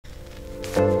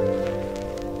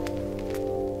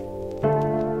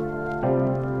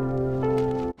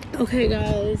Okay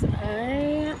guys,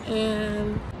 I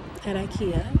am at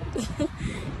IKEA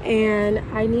and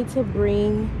I need to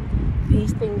bring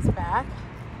these things back.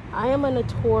 I am a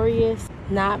notorious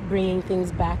not bringing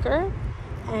things backer,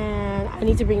 and I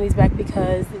need to bring these back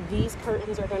because these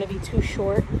curtains are going to be too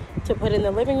short to put in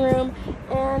the living room,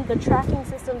 and the tracking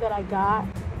system that I got,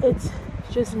 it's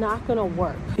just not going to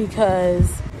work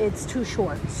because it's too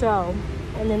short. So,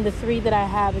 and then the 3 that I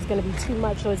have is going to be too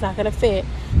much, so it's not going to fit.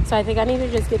 So I think I need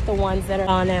to just get the ones that are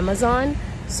on Amazon.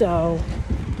 So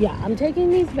yeah, I'm taking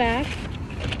these back.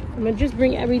 I'm gonna just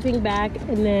bring everything back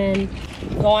and then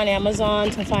go on Amazon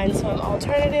to find some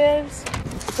alternatives.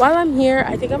 While I'm here,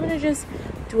 I think I'm gonna just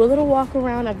do a little walk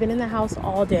around. I've been in the house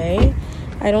all day.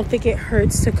 I don't think it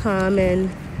hurts to come and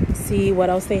see what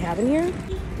else they have in here.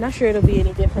 Not sure it'll be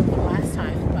any different from last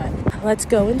time, but let's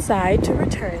go inside to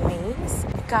return these.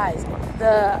 Guys,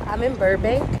 I'm in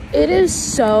Burbank. It is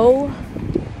so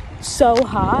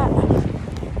hot.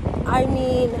 I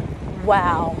mean,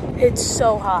 wow, it's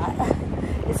so hot.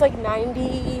 It's like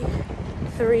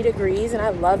 93 degrees and I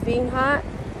love being hot,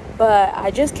 but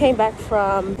I just came back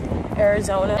from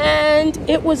Arizona and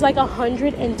it was like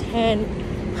 110,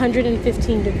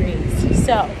 115 degrees.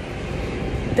 So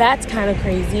that's kind of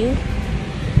crazy,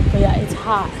 but yeah, it's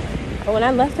hot. But when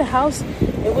I left the house,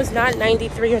 it was not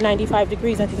 93 or 95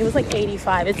 degrees. I think it was like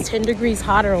 85. It's 10 degrees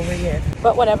hotter over here.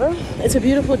 But whatever, it's a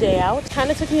beautiful day out.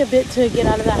 Kind of took me a bit to get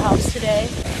out of the house today.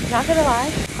 Not gonna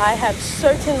lie, I have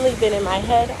certainly been in my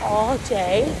head all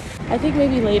day. I think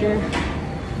maybe later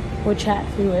we'll chat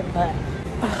through it, but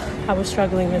I was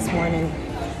struggling this morning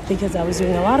because I was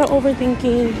doing a lot of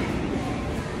overthinking,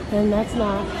 and that's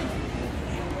not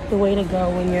the way to go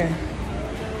when you're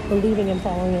believing and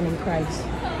following in Christ.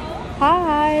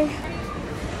 Hi,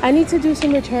 I need to do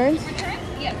some returns.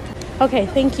 Yeah. Okay,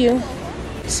 thank you.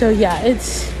 So yeah,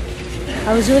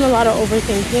 I was doing a lot of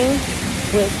overthinking,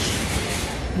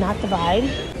 which not the vibe.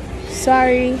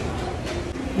 Sorry.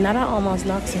 Not I almost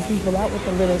knocked some people out with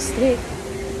a little stick.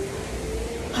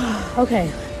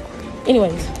 Okay.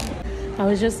 Anyways, I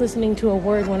was just listening to a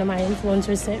word one of my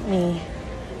influencers sent me.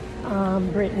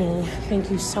 Brittany, thank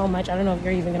you so much. I don't know if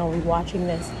you're even gonna be watching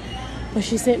this, but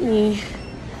she sent me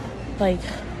like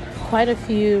quite a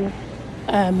few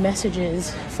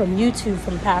messages from YouTube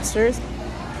from pastors,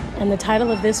 and the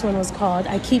title of this one was called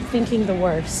 "I Keep Thinking the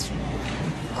Worst."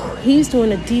 He's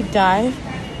doing a deep dive.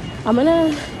 I'm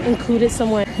gonna include it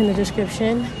somewhere in the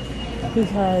description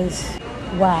because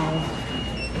wow,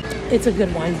 it's a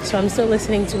good one. So I'm still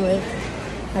listening to it.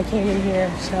 I came in here,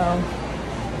 so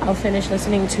I'll finish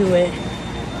listening to it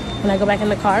when I go back in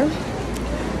the car.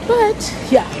 But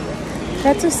yeah,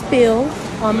 that's a spill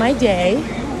on my day,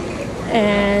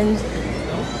 and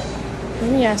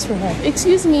let me ask for help.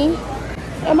 Excuse me,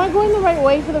 am I going the right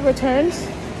way for the returns?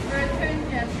 Returns,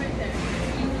 yes, right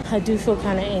there. I do feel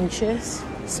kind of anxious,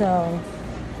 so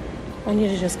I need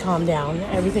to just calm down.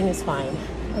 Everything is fine.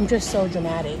 I'm just so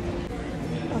dramatic.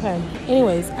 Okay,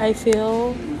 anyways, I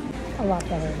feel a lot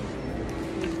better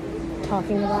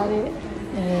talking about it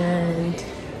and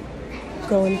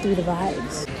going through the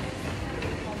vibes.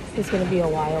 It's gonna be a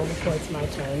while before it's my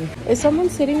turn. Is someone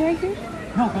sitting right here?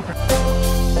 No.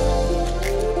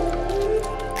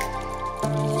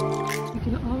 You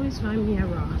can always find me at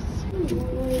Ross.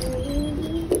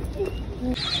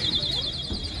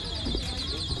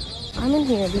 I'm in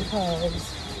here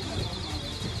because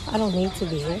I don't need to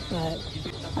be, but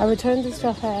I returned the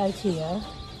stuff at IKEA,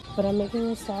 but I'm making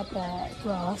a stop at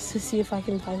Ross to see if I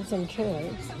can find some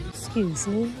chairs. Excuse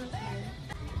me.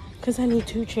 Because I need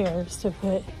 2 chairs to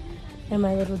put in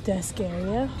my little desk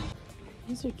area.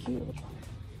 These are cute.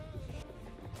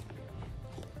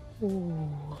 Ooh.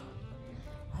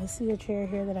 I see a chair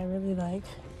here that I really like.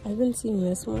 I've been seeing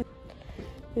this one.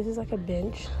 This is like a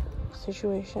bench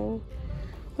situation,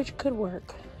 which could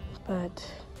work, but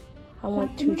I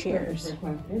want 2 chairs.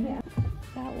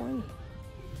 That one,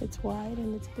 it's wide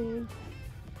and it's big,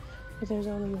 but there's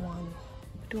only one.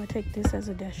 Do I take this as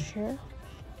a desk chair?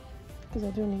 Because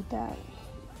I do need that.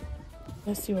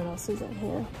 Let's see what else is in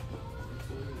here.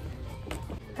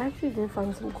 I actually did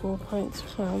find some cool prints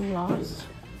from Ross.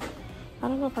 I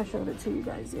don't know if I showed it to you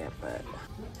guys yet, but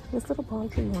this little palm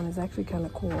tree one is actually kind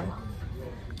of cool.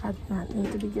 I do not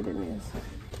need to be getting this.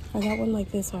 I got one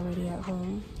like this already at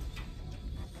home.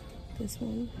 This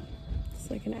one, it's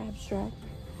like an abstract.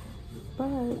 But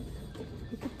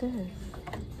look at this.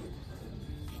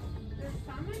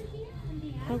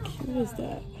 How cute is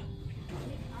that?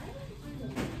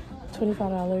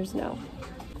 $25? No,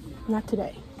 not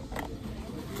today.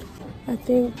 I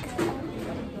think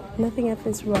nothing at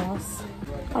this Ross.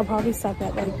 I'll probably stop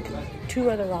at like 2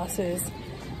 other Rosses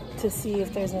to see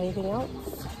if there's anything else.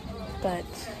 But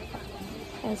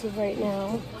as of right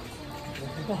now,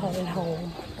 we're headed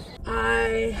home.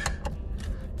 I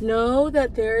know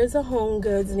that there is a Home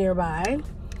Goods nearby.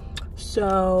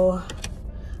 So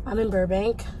I'm in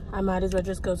Burbank. I might as well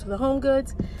just go to the Home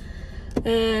Goods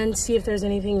and see if there's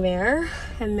anything there,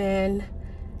 and then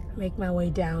make my way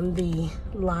down the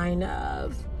line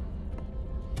of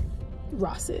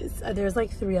Ross's. There's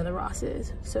like 3 other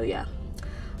Ross's. So yeah,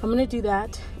 I'm gonna do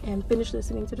that and finish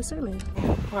listening to the sermon.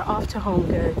 We're off to Home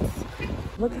Goods.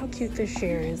 Look how cute this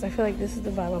chair is. I feel like this is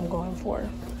the vibe I'm going for.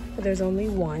 But there's only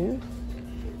one,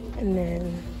 and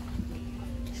then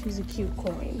she's a cute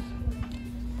coin.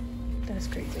 That's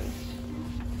crazy.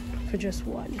 For just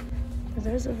one. But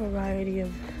there's a variety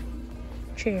of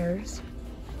chairs.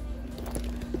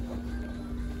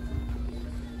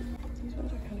 These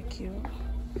ones are kind of cute.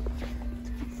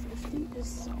 $250 is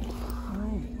so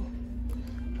high.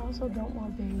 I also don't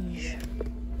want beige.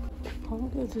 Home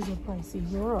Goods is a pricey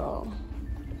girl.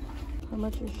 How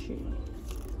much is she?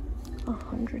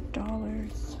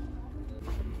 $100.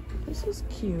 This is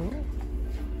cute.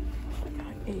 I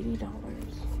got $80.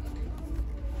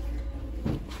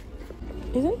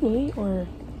 Is it me, or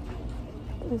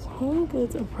is Home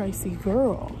Goods a pricey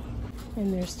girl?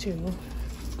 And there's 2.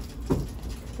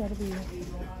 That'll be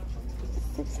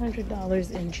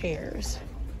 $600 in chairs.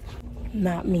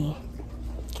 Not me.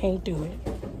 Can't do it.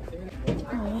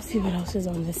 Oh, let's see what else is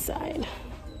on this side.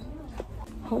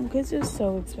 Home Goods is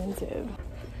so expensive.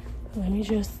 Let me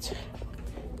just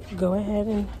go ahead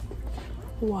and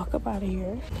walk up out of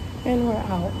here. And we're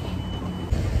out.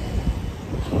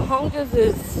 Home Goods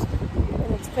is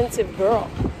an expensive girl.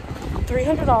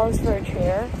 $300 for a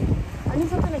chair. I need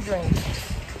something to drink.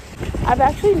 I've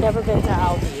actually never been to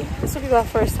Aldi. This will be my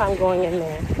first time going in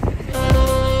there.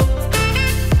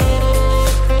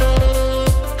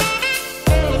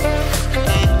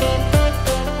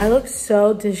 I look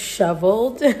so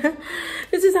disheveled.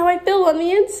 This is how I feel on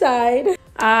the inside.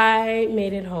 I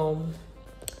made it home.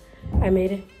 I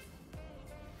made it.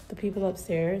 The people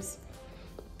upstairs,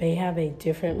 they have a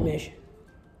different mission.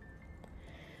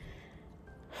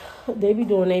 They be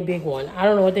doing a big one. I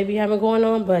don't know what they be having going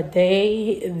on, but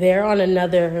they're on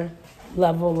another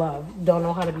level of don't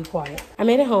know how to be quiet. I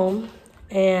made it home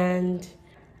and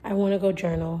I want to go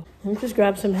journal. Let me just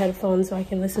grab some headphones so I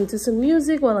can listen to some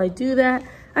music while I do that.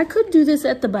 I could do this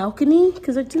at the balcony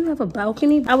because I do have a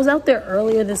balcony. I was out there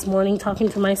earlier this morning talking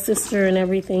to my sister and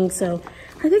everything, so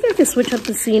I think I could switch up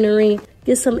the scenery,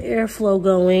 get some airflow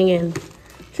going, and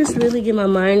just really get my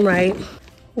mind right.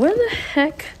 Where the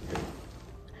heck?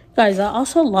 Guys, I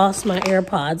also lost my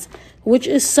AirPods, which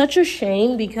is such a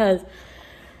shame because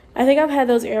I think I've had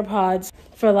those AirPods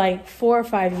for like 4 or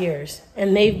 5 years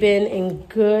and they've been in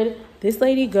good. This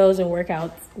lady goes and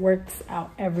works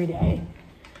out every day.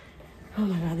 Oh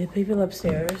my God, the people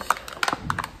upstairs.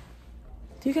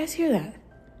 Do you guys hear that?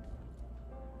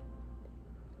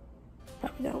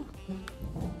 Probably don't.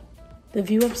 The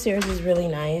view upstairs is really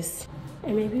nice.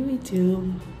 And maybe we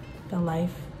do the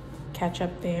life catch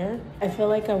up there. I feel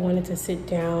like I wanted to sit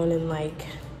down and like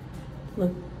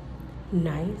look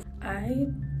nice. I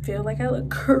feel like I look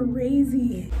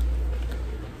crazy.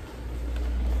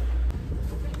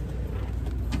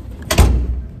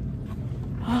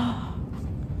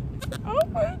 Oh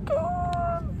my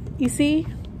God. You see,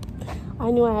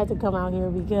 I knew I had to come out here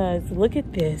because look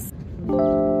at this.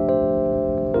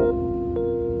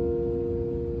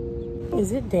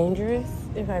 Is it dangerous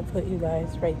if I put you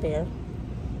guys right there?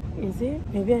 Is it?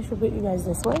 Maybe I should put you guys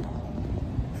this way.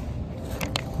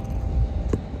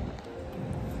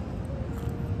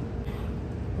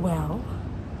 Well,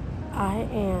 I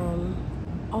am,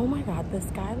 oh my God, the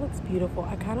sky looks beautiful.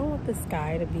 I kind of want the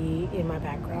sky to be in my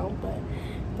background, but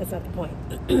that's not the point.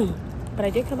 But I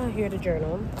did come out here to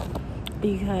journal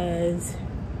because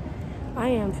I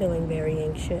am feeling very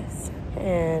anxious.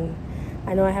 And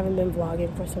I know I haven't been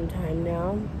vlogging for some time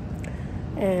now.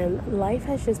 And life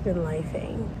has just been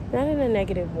lifing. Not in a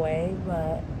negative way,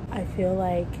 but I feel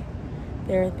like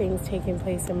there are things taking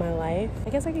place in my life. I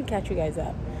guess I can catch you guys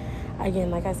up. Again,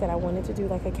 like I said, I wanted to do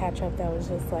like a catch up that was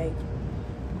just like,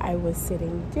 I was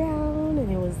sitting down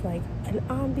and it was like an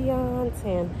ambiance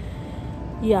and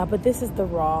yeah, but this is the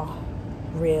raw,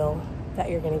 real that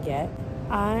you're gonna get.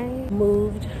 I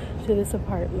moved to this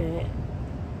apartment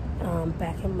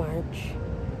back in March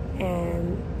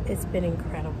and it's been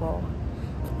incredible.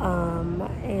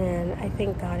 And I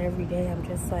thank God every day. I'm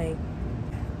just like,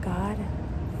 God,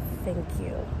 thank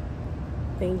you.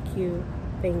 Thank you,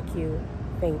 thank you,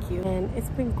 thank you. And it's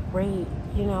been great.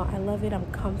 You know, I love it.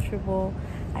 I'm comfortable.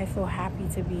 I feel happy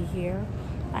to be here.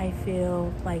 I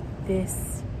feel like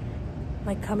this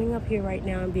Like coming up here right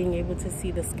now and being able to see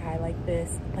the sky like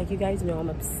this, like you guys know I'm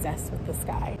obsessed with the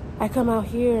sky. I come out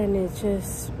here and it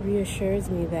just reassures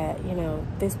me that, you know,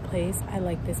 this place, I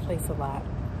like this place a lot.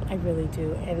 I really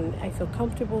do. And I feel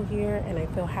comfortable here and I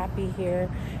feel happy here.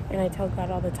 And I tell God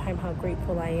all the time how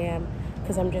grateful I am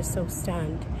because I'm just so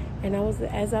stunned. And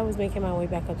as I was making my way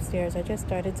back upstairs, I just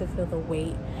started to feel the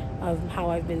weight of how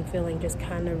I've been feeling just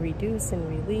kind of reduce and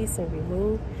release and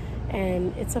remove.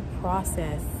 And it's a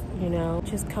process, you know.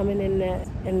 Just coming in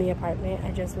the apartment,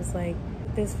 I just was like,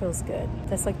 this feels good.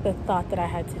 That's like the thought that I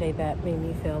had today that made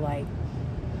me feel like,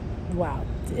 wow,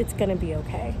 it's gonna be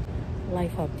okay.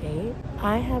 Life update.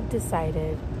 I have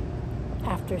decided,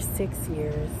 after 6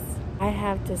 years, I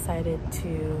have decided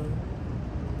to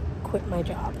quit my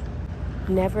job.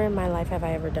 Never in my life have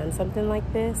I ever done something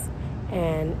like this,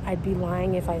 and I'd be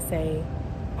lying if I say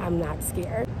I'm not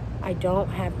scared. I don't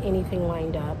have anything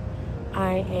lined up.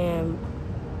 I am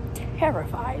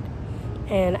terrified,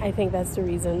 and I think that's the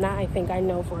reason, I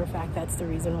know for a fact that's the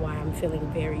reason why I'm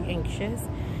feeling very anxious,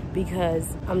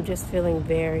 because I'm just feeling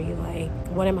very like,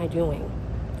 what am I doing?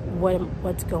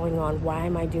 What's going on? Why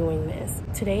am I doing this?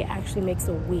 Today actually makes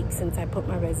a week since I put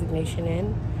my resignation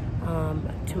in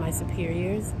to my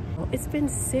superiors. It's been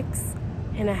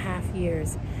 6.5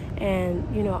 years,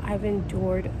 and you know, I've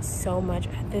endured so much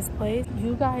at this place.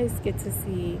 You guys get to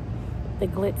see the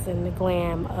glitz and the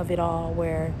glam of it all,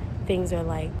 where things are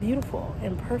like beautiful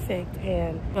and perfect,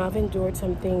 and you know, I've endured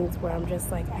some things where I'm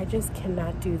just like, I just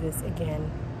cannot do this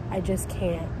again. I just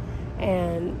can't.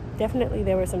 And definitely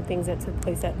there were some things that took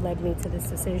place that led me to this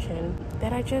decision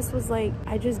that I just was like,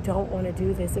 I just don't want to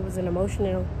do this. It was an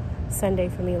emotional Sunday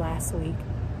for me last week,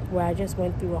 where I just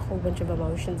went through a whole bunch of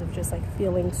emotions of just like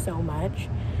feeling so much.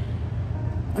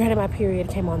 Granted, my period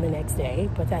came on the next day,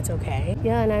 but that's okay.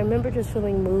 Yeah, and I remember just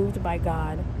feeling moved by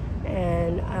God.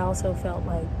 And I also felt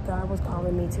like God was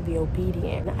calling me to be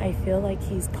obedient. I feel like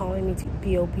he's calling me to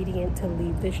be obedient to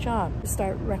leave this job.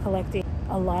 Start recollecting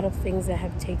a lot of things that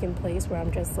have taken place where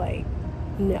I'm just like,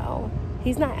 no,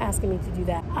 he's not asking me to do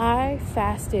that. I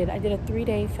fasted. I did a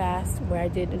 3-day fast where I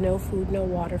did no food, no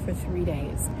water for 3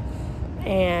 days.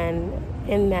 And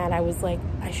in that, I was like,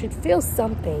 I should feel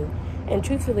something. And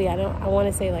truthfully, I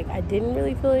want to say like I didn't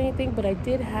really feel anything, but I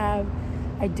did have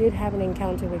an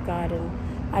encounter with God in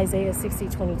Isaiah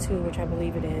 60:22, which I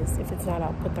believe it is. If it's not,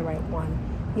 I'll put the right one.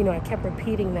 You know, I kept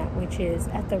repeating that, which is,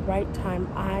 at the right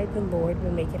time, I, the Lord,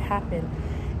 will make it happen.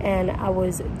 And I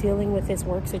was dealing with this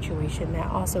work situation, that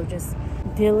also just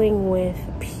dealing with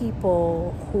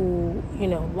people who, you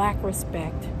know, lack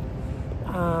respect,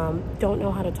 don't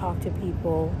know how to talk to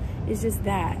people. It's just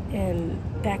that, and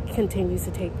that continues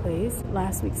to take place.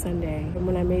 Last week Sunday, and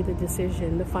when I made the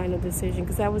decision, the final decision,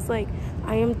 because I was like,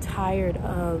 I am tired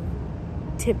of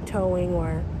tiptoeing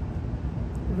or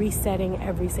resetting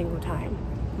every single time.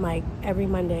 Like every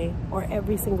Monday or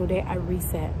every single day I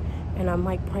reset, and I'm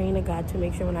like praying to God to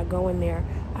make sure when I go in there,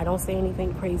 I don't say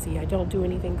anything crazy, I don't do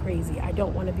anything crazy, I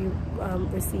don't want to be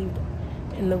received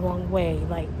in the wrong way.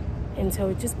 Like, and so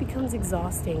it just becomes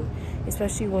exhausting,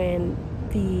 especially when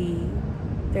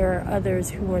there are others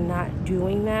who are not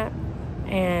doing that.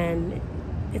 And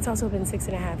it's also been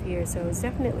 6.5 years, so it's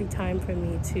definitely time for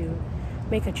me to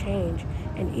make a change.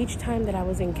 And each time that I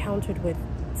was encountered with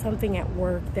something at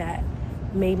work that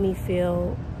made me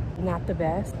feel not the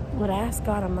best, when I asked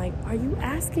God, I'm like, are you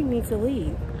asking me to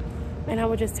leave? And I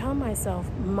would just tell myself,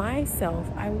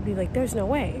 I would be like, there's no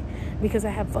way, because I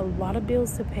have a lot of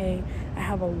bills to pay, I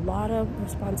have a lot of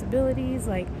responsibilities,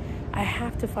 like I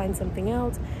have to find something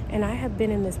else. And I have been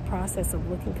in this process of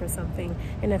looking for something,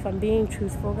 and if I'm being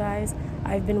truthful, guys,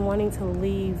 I've been wanting to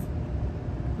leave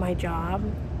my job.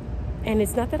 And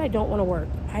it's not that I don't want to work.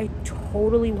 I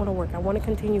totally want to work. I want to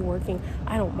continue working.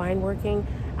 I don't mind working.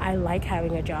 I like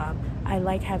having a job. I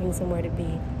like having somewhere to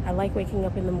be. I like waking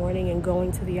up in the morning and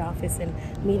going to the office and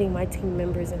meeting my team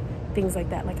members and things like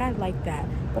that. Like, I like that.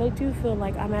 But I do feel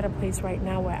like I'm at a place right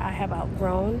now where I have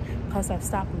outgrown, plus I've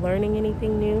stopped learning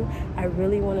anything new. I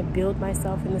really want to build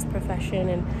myself in this profession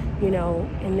and, you know,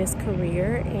 in this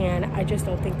career. And I just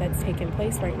don't think that's taking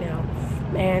place right now.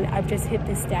 And I've just hit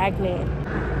this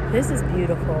stagnant. This is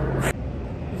beautiful.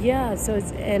 Yeah, so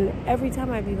and every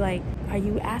time I'd be like, are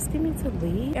you asking me to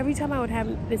leave? Every time I would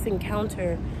have this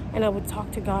encounter and I would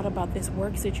talk to God about this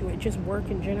work situation, just work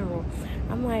in general,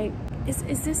 I'm like,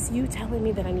 is this you telling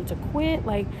me that I need to quit?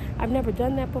 Like, I've never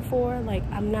done that before. Like,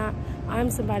 I'm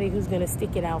somebody who's gonna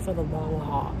stick it out for the long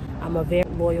haul. I'm a very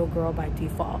loyal girl by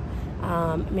default.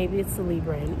 Maybe it's the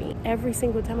Libra in me. Every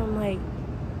single time I'm like,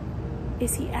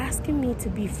 is he asking me to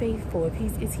be faithful?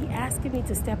 Is he asking me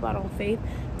to step out on faith,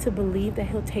 to believe that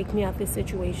he'll take me out this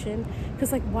situation?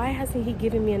 Because like, why hasn't he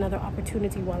given me another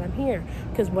opportunity while I'm here?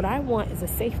 Because what I want is a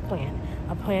safe plan,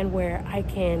 a plan where I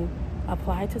can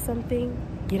apply to something,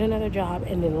 get another job,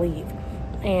 and then leave.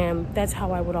 And that's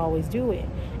how I would always do it.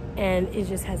 And it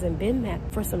just hasn't been that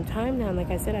for some time now. And like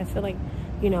I said, I feel like,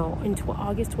 you know, in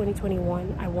August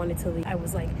 2021, I wanted to leave. I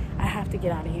was like, I have to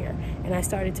get out of here. And I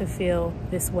started to feel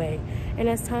this way. And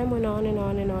as time went on and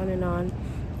on and on and on,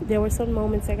 there were some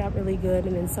moments that got really good,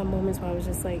 and then some moments where I was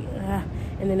just like, ugh.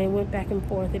 And then they went back and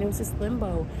forth, and it was just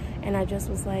limbo. And I just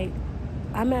was like,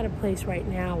 I'm at a place right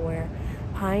now where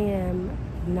I am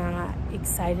not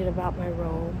excited about my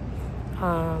role.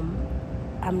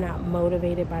 I'm not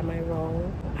motivated by my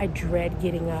role. I dread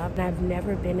getting up. And I've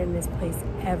never been in this place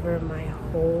ever my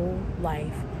whole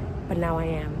life, but now I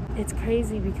am. It's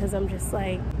crazy because I'm just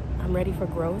like, I'm ready for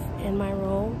growth in my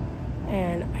role,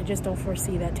 and I just don't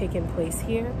foresee that taking place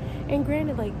here. And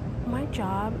granted, like, my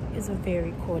job is a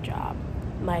very cool job.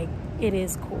 Like, it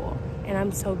is cool. And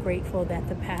I'm so grateful that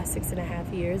the past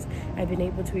 6.5 years, I've been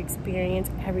able to experience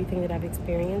everything that I've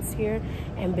experienced here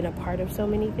and been a part of so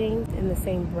many things. In the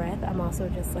same breath, I'm also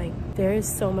just like, there is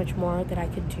so much more that I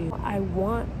could do. I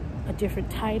want a different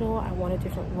title. I want a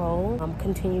different role.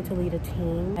 Continue to lead a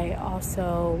team. I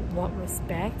also want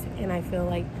respect, and I feel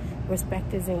like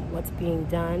respect isn't what's being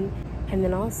done. And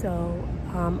then also,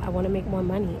 I want to make more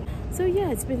money. So yeah,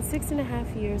 it's been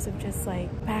 6.5 years of just like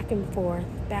back and forth.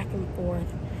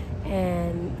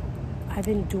 And I've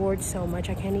endured so much.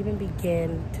 I can't even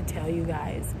begin to tell you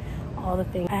guys all the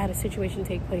things. I had a situation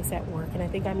take place at work, and I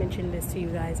think I mentioned this to you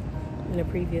guys in a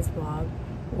previous vlog,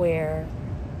 where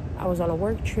I was on a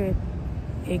work trip.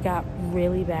 It got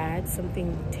really bad.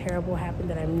 Something terrible happened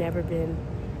that I've never been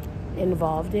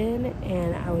involved in,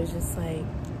 and I was just like,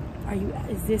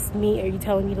 is this me? Are you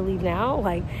telling me to leave now?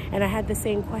 Like, and I had the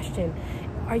same question.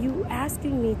 Are you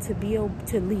asking me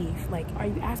to leave? Like, are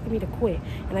you asking me to quit?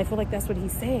 And I feel like that's what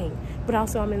he's saying. But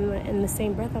also, I'm in the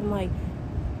same breath, I'm like,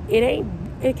 it ain't,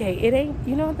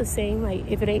 you know the saying, like,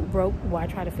 if it ain't broke, why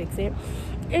try to fix it?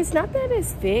 It's not that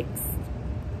it's fixed.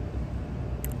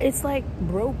 It's like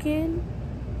broken.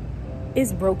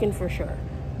 It's broken for sure,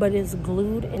 but it's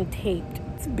glued and taped.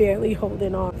 It's barely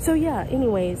holding on. So yeah,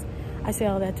 anyways, I say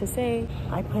all that to say,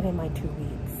 I put in my 2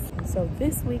 weeks. So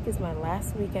this week is my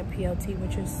last week at PLT,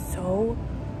 which is so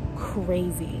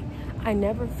crazy. I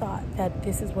never thought that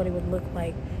this is what it would look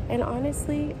like. And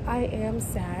honestly, I am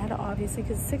sad, obviously,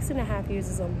 because 6.5 years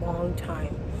is a long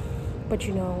time. But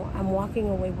you know, I'm walking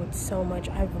away with so much.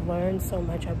 I've learned so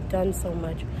much. I've done so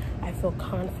much. I feel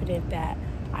confident that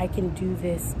I can do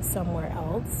this somewhere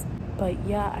else. But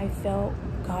yeah, I felt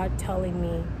God telling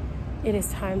me it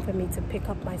is time for me to pick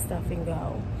up my stuff and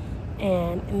go.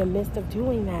 And in the midst of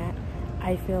doing that,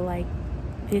 I feel like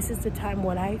this is the time.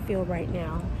 What I feel right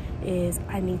now is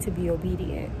I need to be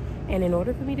obedient. And in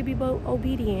order for me to be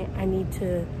obedient, I need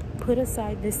to put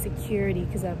aside this security,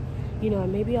 because you know,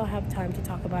 maybe I'll have time to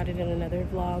talk about it in another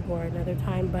vlog or another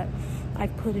time, but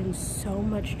I've put in so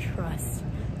much trust,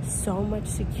 so much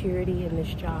security in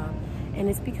this job. And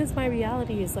it's because my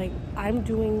reality is like, I'm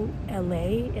doing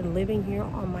LA and living here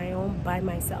on my own by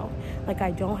myself. Like,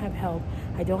 I don't have help.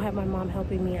 I don't have my mom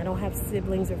helping me. I don't have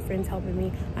siblings or friends helping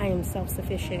me. I am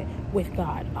self-sufficient with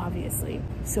God, obviously.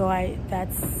 So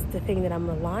that's the thing that I'm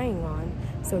relying on.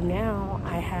 So now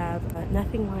I have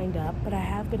nothing lined up, but I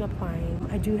have been applying.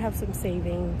 I do have some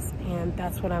savings, and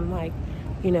that's what I'm like,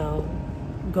 you know,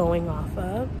 going off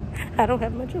of. I don't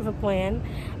have much of a plan,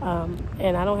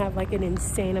 and I don't have like an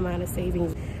insane amount of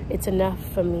savings. It's enough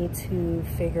for me to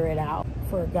figure it out,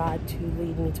 for God to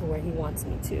lead me to where he wants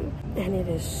me to. And it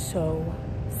is so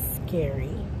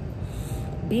scary.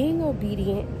 Being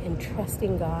obedient and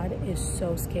trusting God is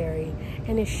so scary,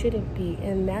 and it shouldn't be.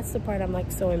 And that's the part I'm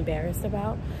like so embarrassed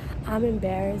about. I'm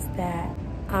embarrassed that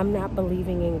I'm not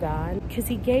believing in God, because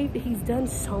he's done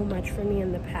so much for me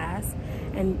in the past,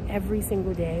 and every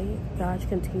single day God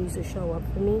continues to show up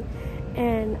for me.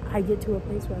 And I get to a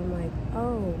place where I'm like,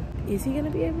 oh, is he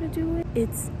gonna be able to do it?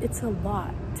 It's a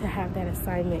lot to have that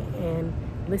assignment and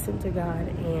listen to God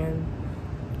and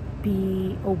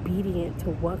be obedient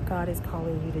to what God is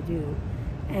calling you to do.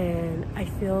 And I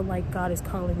feel like God is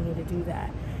calling me to do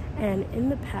that. And in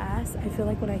the past, I feel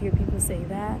like when I hear people say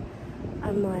that,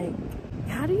 I'm like,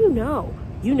 how do you know?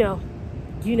 You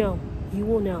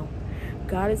will know.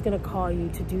 God is going to call you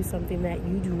to do something that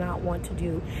you do not want to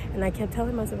do. And I kept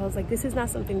telling myself, I was like, this is not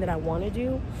something that I want to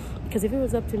do. Because if it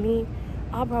was up to me,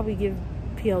 I'll probably give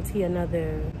PLT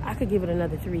I could give it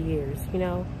another 3 years, you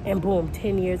know? And boom,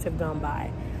 10 years have gone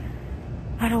by.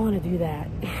 I don't want to do that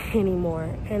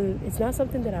anymore. And it's not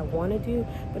something that I want to do,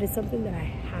 but it's something that I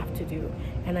have to do.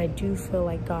 And I do feel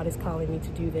like God is calling me to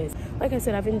do this. Like I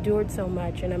said, I've endured so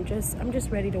much, and I'm just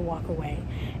ready to walk away.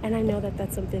 And I know that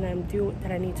that's something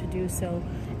that I need to do. So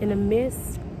in the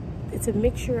midst, it's a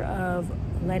mixture of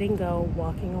letting go,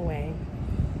 walking away,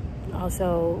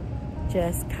 also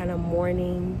just kind of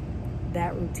mourning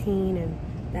that routine and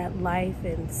that life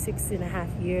and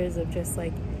 6.5 years of just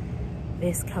like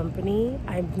this company.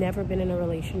 I've never been in a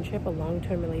relationship, a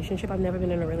long-term relationship. I've never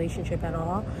been in a relationship at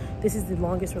all. This is the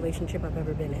longest relationship I've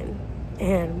ever been in.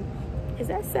 And is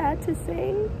that sad to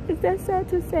say? Is that sad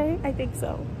to say? I think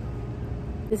so.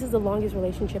 This is the longest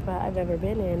relationship I've ever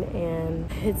been in, and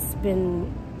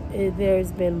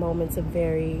there's been moments of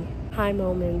very high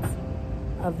moments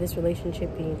of this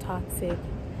relationship being toxic.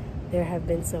 There have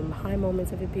been some high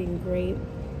moments of it being great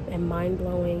and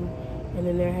mind-blowing, and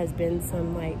then there has been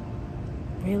some like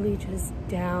really just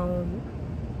down,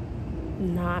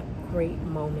 not great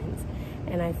moments.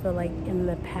 And I feel like in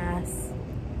the past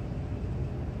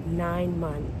 9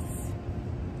 months,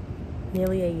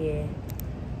 nearly a year,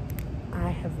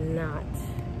 I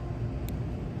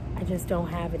just don't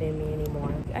have it in me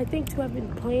anymore. I think too, I've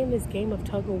been playing this game of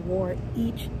tug of war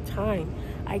each time.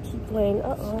 I keep playing,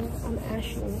 I'm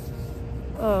ashy.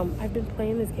 I've been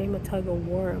playing this game of tug of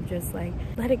war of just like,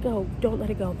 let it go, don't let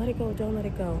it go, let it go, don't let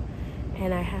it go.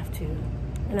 And I have to.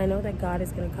 And I know that God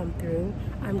is gonna come through.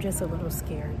 I'm just a little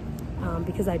scared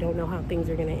because I don't know how things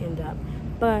are gonna end up.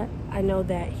 But I know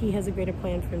that He has a greater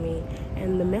plan for me.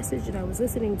 And the message that I was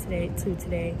listening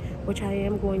today, which I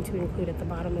am going to include at the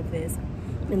bottom of this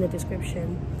in the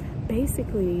description,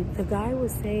 basically the guy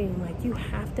was saying like, you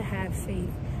have to have faith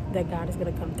that God is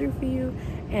going to come through for you,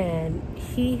 and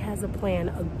He has a plan,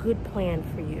 a good plan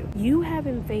for you. You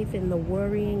having faith in the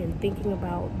worrying and thinking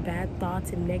about bad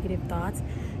thoughts and negative thoughts,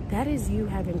 that is you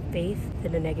having faith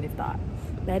in a negative thought.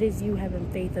 That is you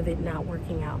having faith of it not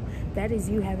working out. That is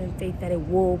you having faith that it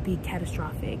will be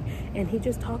catastrophic. And he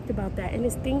just talked about that. And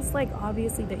it's things like,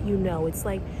 obviously, that you know. It's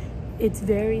like, it's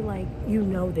very like, you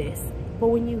know this. But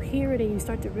when you hear it and you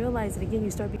start to realize it again,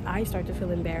 I start to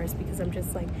feel embarrassed, because I'm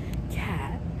just like,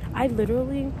 Cat. I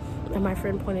literally, and my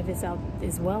friend pointed this out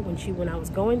as well, when I was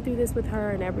going through this with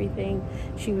her and everything,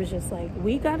 she was just like,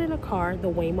 we got in a car, the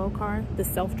Waymo car, the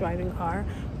self-driving car,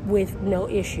 with no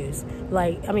issues.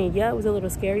 Like, I mean, yeah, it was a little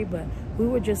scary, but we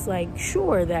were just like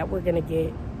sure that we're gonna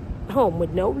get home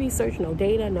with no research, no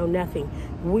data, no nothing.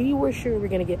 We were sure we're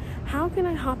gonna get. How can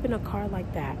I hop in a car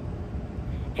like that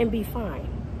and be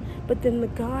fine? But then the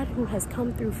God who has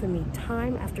come through for me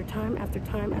time after time after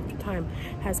time after time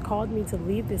has called me to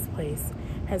leave this place,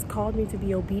 has called me to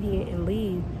be obedient and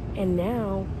leave. And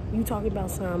now you talking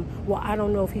about well, I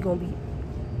don't know if he's gonna be,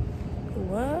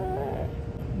 what?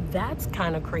 That's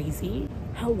kind of crazy.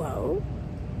 Hello?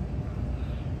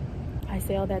 I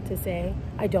say all that to say,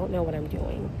 I don't know what I'm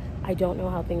doing. I don't know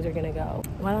how things are gonna go.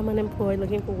 While I'm unemployed,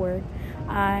 looking for work,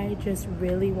 I just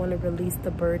really want to release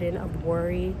the burden of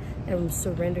worry and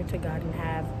surrender to God and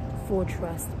have full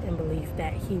trust and belief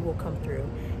that He will come through.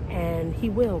 And He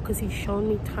will, because He's shown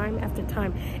me time after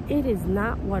time. It is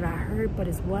not what I heard, but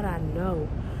it's what I know.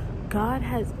 God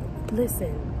has,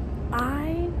 listen,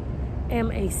 I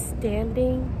am a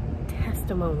standing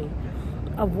testimony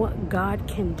of what God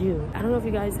can do. I don't know if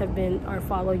you guys have been or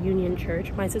follow Union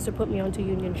Church. My sister put me onto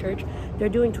Union Church. They're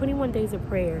doing 21 days of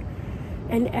prayer.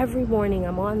 And every morning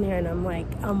I'm on there and I'm like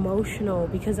emotional,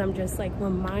 because I'm just like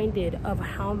reminded of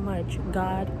how much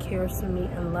God cares for me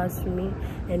and loves for me,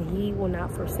 and He will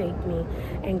not forsake me.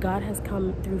 And God has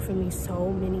come through for me so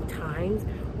many times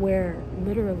where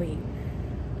literally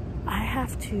I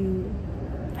have to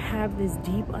have this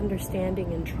deep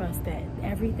understanding and trust that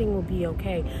everything will be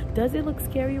okay. Does it look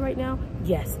scary right now?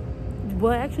 Yes.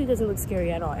 Well, it actually doesn't look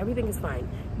scary at all. Everything is fine.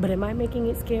 But am I making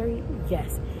it scary?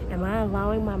 Yes. Am I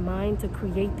allowing my mind to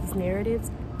create these narratives?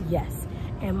 Yes.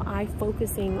 Am I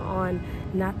focusing on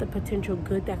not the potential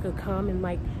good that could come, and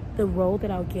like the role that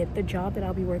I'll get, the job that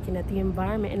I'll be working at, the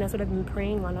environment? And that's what I've been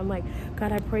praying on. I'm like,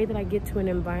 God, I pray that I get to an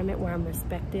environment where I'm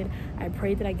respected. I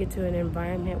pray that I get to an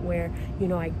environment where, you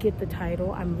know, I get the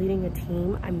title, I'm leading a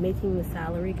team, I'm making the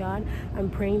salary, God.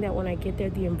 I'm praying that when I get there,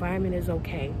 the environment is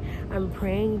okay. I'm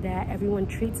praying that everyone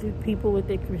treats people with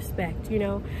respect, you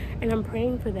know, and I'm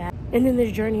praying for that. And then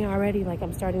this journey already, like,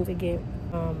 I'm starting to get,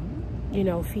 you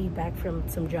know, feedback from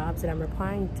some jobs that I'm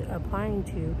applying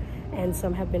to, and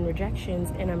some have been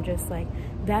rejections, and I'm just like,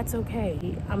 that's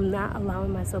okay. I'm not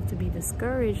allowing myself to be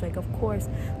discouraged. Like, of course,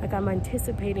 like I'm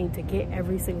anticipating to get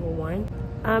every single one.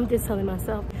 I'm just telling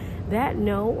myself that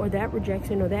no, or that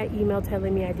rejection, or that email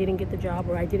telling me I didn't get the job,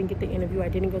 or I didn't get the interview, I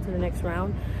didn't go to the next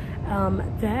round,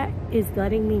 that is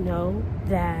letting me know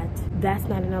that that's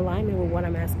not in alignment with what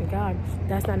I'm asking God.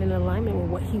 That's not in alignment with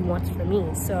what he wants for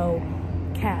me. So,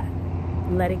 Kat,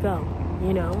 let it go,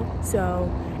 you know? So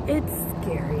it's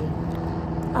scary.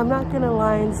 I'm not gonna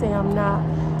lie and say I'm not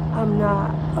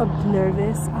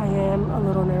nervous. I am a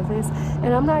little nervous,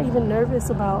 and I'm not even nervous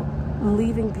about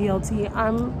leaving PLT.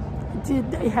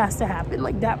 It has to happen.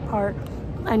 Like, that part,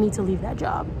 I need to leave that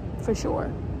job for sure.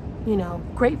 You know,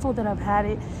 grateful that I've had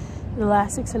it the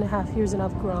last 6.5 years and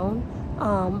I've grown.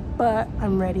 But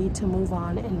I'm ready to move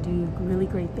on and do really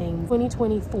great things.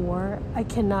 2024, I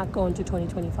cannot go into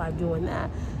 2025 doing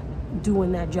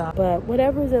that job. But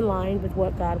whatever's in line with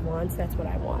what God wants, that's what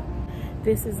I want.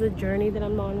 This is a journey that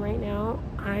I'm on right now.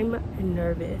 I'm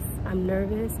nervous,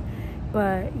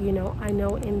 but you know, I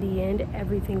know in the end,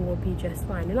 everything will be just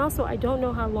fine. And also, I don't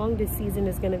know how long this season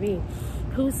is gonna be.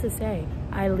 Who's to say?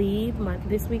 I leave,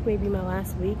 this week may be my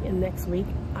last week, and next week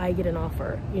I get an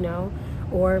offer, you know?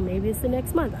 Or maybe it's the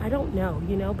next month, I don't know,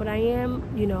 you know? But I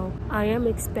am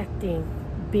expecting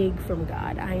big from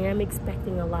God. I am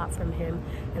expecting a lot from him,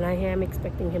 and I am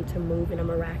expecting him to move in a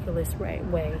miraculous way.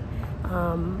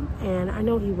 And I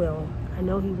know he will.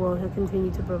 He'll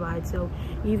continue to provide. So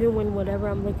even when whatever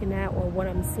I'm looking at or what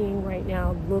I'm seeing right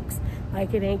now looks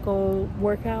like it ain't gonna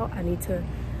work out, I need to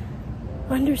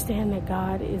understand that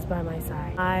God is by my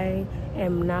side. I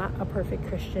am not a perfect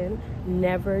Christian,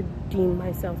 never deem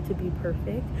myself to be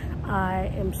perfect.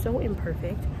 I am so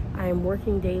imperfect. I am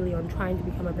working daily on trying to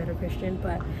become a better Christian,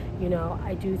 but you know,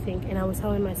 I do think, and I was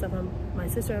telling myself, my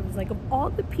sister, I was like, of all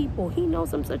the people, he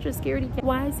knows I'm such a scaredy cat.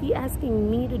 Why is he asking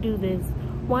me to do this?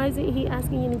 Why isn't he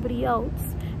asking anybody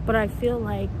else? But I feel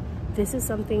like this is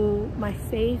something, my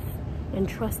faith and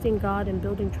trusting God and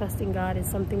building trust in God is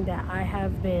something that I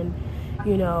have been,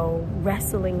 you know,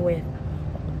 wrestling with.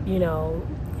 You know,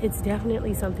 it's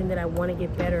definitely something that I want to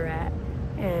get better at,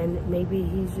 and maybe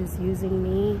he's just using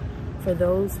me for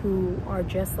those who are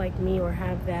just like me or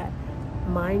have that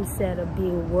mindset of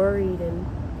being worried and,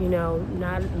 you know,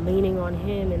 not leaning on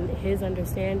him and his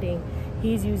understanding.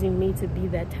 He's using me to be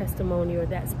that testimony or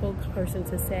that spokesperson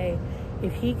to say,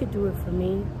 if he could do it for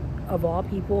me, of all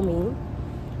people, me,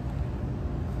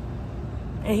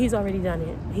 and he's already done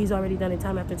it. He's already done it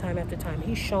time after time after time.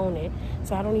 He's shown it.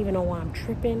 So I don't even know why I'm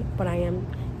tripping, but I am,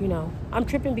 you know, I'm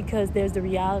tripping because there's the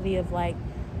reality of like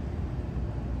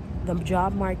the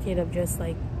job market of just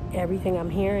like everything I'm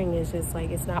hearing is just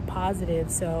like, it's not positive.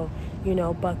 So, you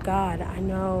know, but God, I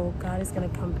know God is going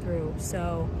to come through.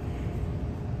 So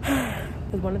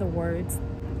one of the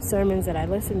sermons that I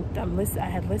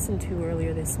had listened to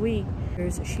earlier this week,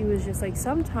 she was just like,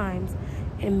 sometimes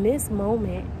in this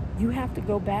moment, you have to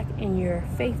go back in your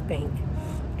faith bank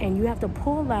and you have to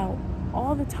pull out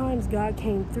all the times God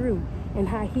came through and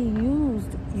how he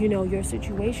used, you know, your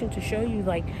situation to show you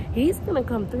like he's gonna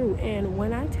come through. And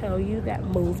when I tell you, that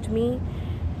moved me.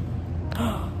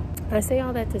 I say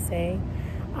all that to say,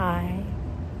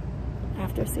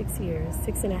 after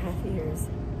 6.5 years,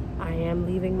 I am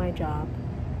leaving my job.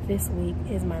 This week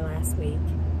is my last week,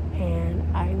 and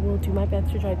I will do my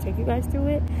best to try to take you guys through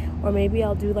it, or maybe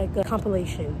I'll do like a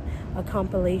compilation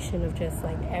of just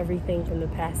like everything from the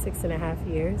past 6.5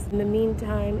 years. In the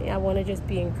meantime, I want to just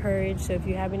be encouraged. So if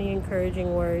you have any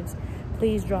encouraging words,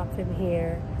 please drop them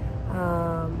here.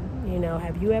 You know,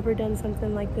 have you ever done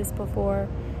something like this before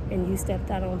and you stepped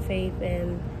out on faith,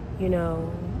 and you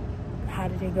know, how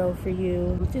did it go for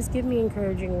you? Just give me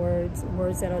encouraging words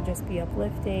that'll just be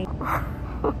uplifting.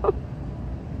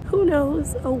 Who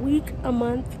knows, a week, a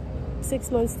month,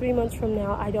 6 months, 3 months from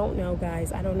now, I don't know,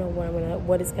 guys. I don't know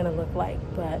what it's gonna look like,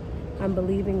 but I'm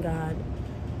believing God.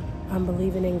 I'm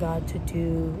believing in God to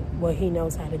do what he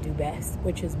knows how to do best,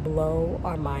 which is blow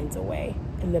our minds away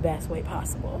in the best way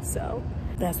possible. So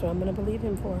that's what I'm gonna believe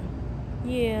him for.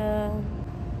 Yeah,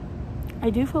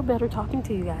 I do feel better talking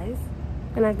to you guys,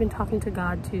 and I've been talking to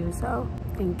God too, so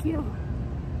thank you.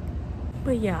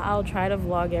 But yeah, I'll try to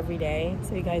vlog every day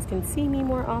so you guys can see me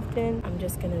more often. I'm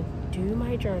just gonna do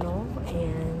my journal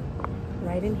and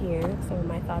write in here some of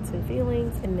my thoughts and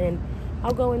feelings, and then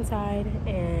I'll go inside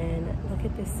and look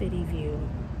at the city view.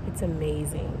 It's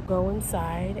amazing. Go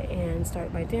inside and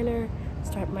start my dinner,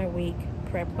 start my week,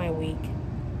 prep my week,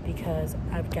 because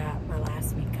I've got my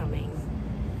last week coming.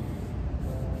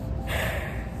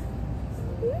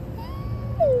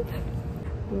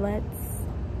 Let's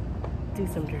do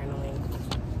some journaling.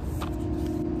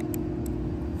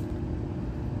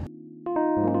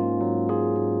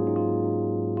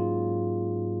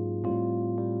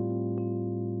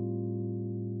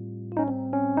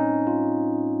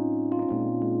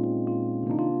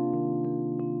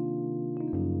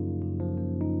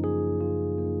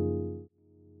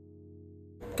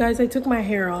 Guys, I took my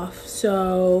hair off,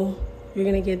 so you're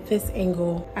gonna get this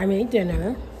angle. I made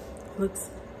dinner. Looks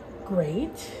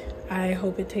great. I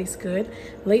hope it tastes good.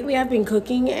 Lately, I've been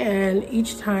cooking, and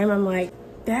each time I'm like,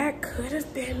 that could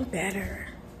have been better.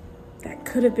 That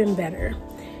could have been better.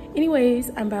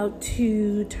 Anyways, I'm about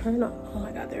to turn on. Oh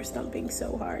my God, they're stumping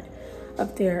so hard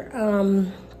up there.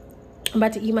 I'm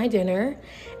about to eat my dinner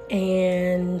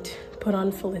and put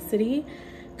on Felicity.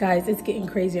 Guys, it's getting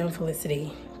crazy on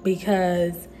Felicity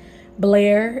because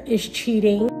Blair is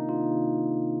cheating.